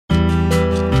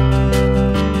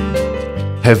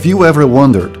Have you ever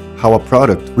wondered how a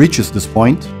product reaches this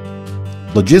point?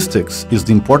 Logistics is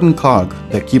the important cog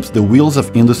that keeps the wheels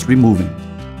of industry moving.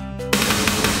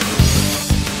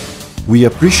 We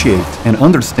appreciate and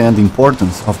understand the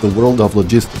importance of the world of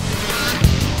logistics.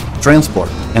 Transport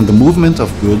and the movement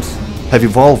of goods have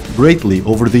evolved greatly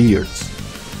over the years.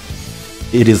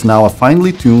 It is now a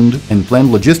finely tuned and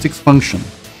planned logistics function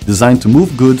designed to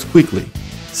move goods quickly,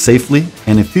 safely,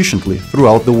 and efficiently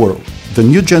throughout the world. The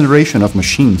new generation of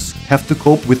machines have to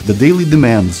cope with the daily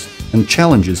demands and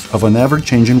challenges of an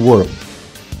ever-changing world.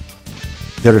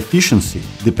 Their efficiency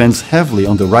depends heavily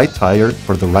on the right tire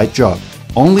for the right job.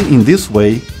 Only in this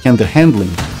way can the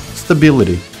handling,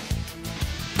 stability,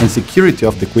 and security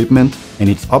of the equipment and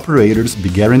its operators be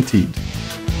guaranteed.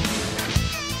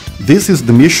 This is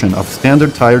the mission of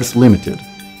Standard Tyres Ltd.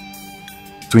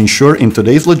 To ensure in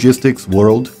today's logistics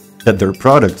world that their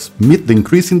products meet the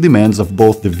increasing demands of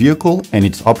both the vehicle and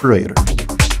its operator.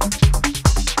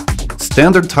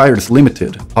 Standard Tyres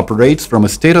Ltd. Operates from a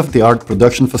state-of-the-art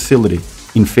production facility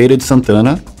in Feira de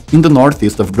Santana, in the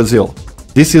northeast of Brazil.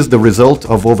 This is the result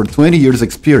of over 20 years'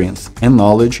 experience and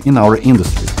knowledge in our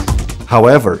industry.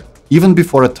 However, even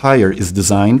before a tire is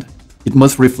designed, it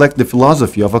must reflect the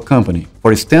philosophy of a company.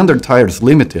 For Standard Tyres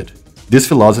Ltd., this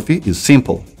philosophy is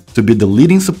simple: to be the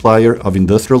leading supplier of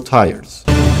industrial tires.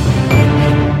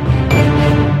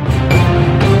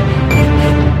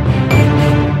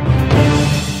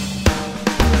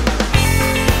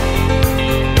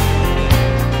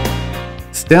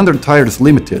 Standard Tyres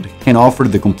Ltd. Can offer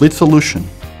the complete solution: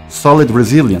 solid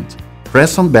resilient,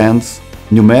 press-on bands,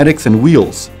 pneumatics and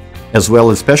wheels, as well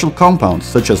as special compounds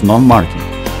such as non-marking.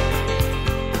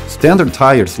 Standard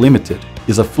Tyres Ltd.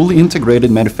 Is a fully integrated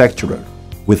manufacturer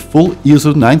with full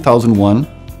ISO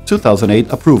 9001-2008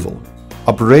 approval,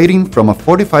 operating from a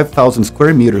 45,000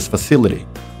 square meters facility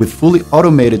with fully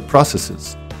automated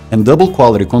processes and double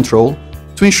quality control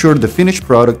to ensure the finished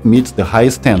product meets the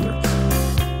highest standards.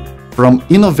 From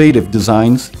innovative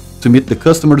designs to meet the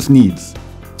customer's needs,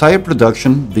 tire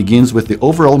production begins with the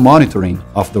overall monitoring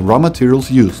of the raw materials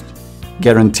used,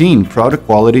 guaranteeing product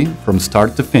quality from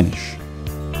start to finish.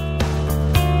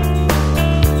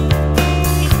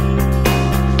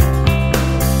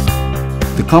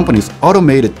 The company's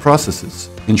automated processes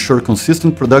ensure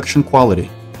consistent production quality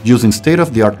using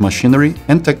state-of-the-art machinery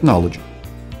and technology.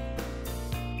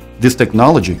 This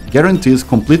technology guarantees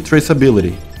complete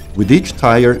traceability, with each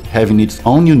tire having its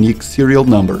own unique serial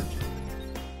number.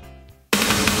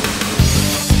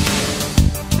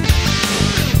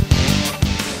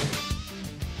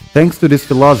 Thanks to this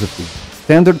philosophy,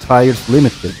 Standard Tyres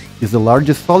Ltd. Is the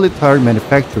largest solid tire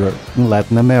manufacturer in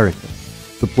Latin America,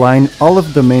 supplying all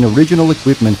of the main original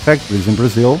equipment factories in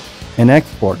Brazil and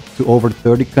export to over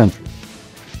 30 countries.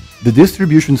 The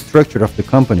distribution structure of the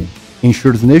company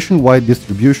ensures nationwide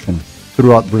distribution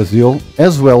throughout Brazil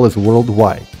as well as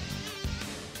worldwide.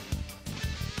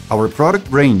 Our product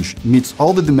range meets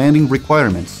all the demanding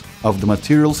requirements of the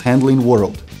materials handling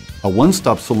world, a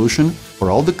one-stop solution for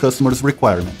all the customers'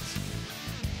 requirements.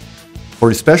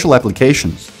 For special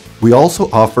applications, we also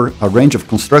offer a range of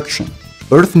construction,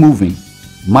 earth-moving,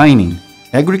 mining,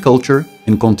 agriculture,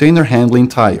 and container handling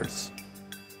tires.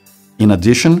 In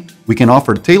addition, we can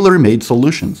offer tailor-made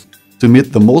solutions to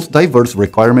meet the most diverse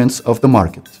requirements of the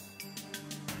market.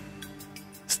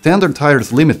 Standard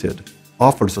Tyres Ltd.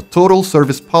 Offers a total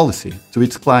service policy to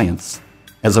its clients.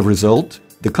 As a result,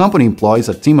 the company employs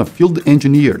a team of field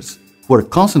engineers who are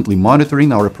constantly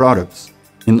monitoring our products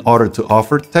in order to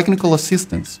offer technical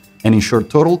assistance and ensure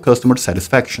total customer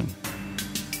satisfaction.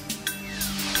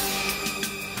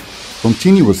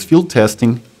 Continuous field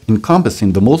testing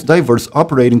encompassing the most diverse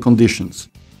operating conditions,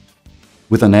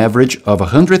 with an average of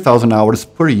 100,000 hours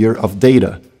per year of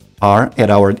data, are at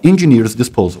our engineers'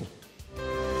 disposal.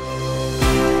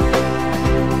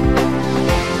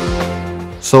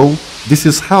 So, this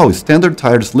is how Standard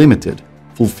Tyres Ltd.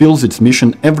 Fulfills its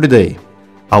mission every day,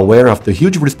 aware of the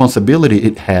huge responsibility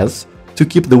it has to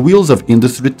keep the wheels of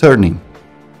industry turning,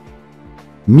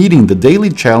 meeting the daily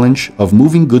challenge of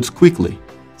moving goods quickly,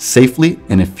 safely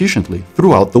and efficiently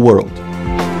throughout the world.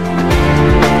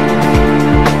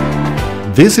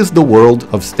 This is the world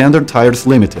of Standard Tyres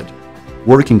Ltd.,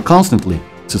 working constantly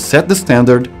to set the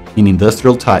standard in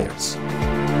industrial tires.